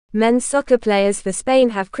Men's soccer players for Spain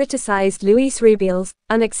have criticized Luis Rubiales'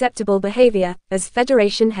 unacceptable behavior as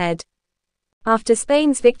federation head. After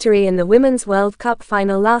Spain's victory in the Women's World Cup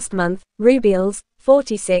final last month, Rubiales,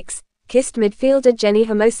 46, kissed midfielder Jenny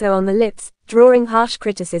Hermoso on the lips, drawing harsh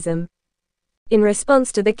criticism. In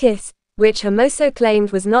response to the kiss, which Hermoso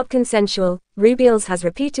claimed was not consensual, Rubiales has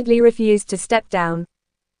repeatedly refused to step down.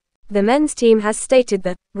 The men's team has stated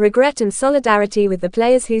the regret and solidarity with the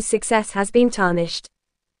players whose success has been tarnished.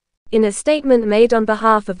 In a statement made on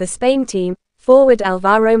behalf of the Spain team, forward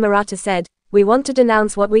Alvaro Morata said, "We want to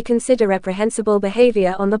denounce what we consider reprehensible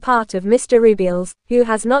behavior on the part of Mr. Rubiales, who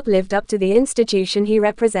has not lived up to the institution he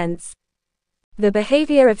represents. The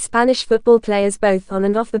behavior of Spanish football players both on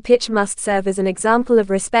and off the pitch must serve as an example of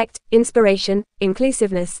respect, inspiration,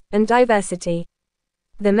 inclusiveness, and diversity."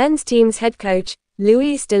 The men's team's head coach,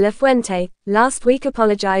 Luis de la Fuente, last week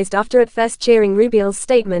apologized after at first cheering Rubiales'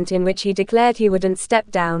 statement in which he declared he wouldn't step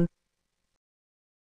down.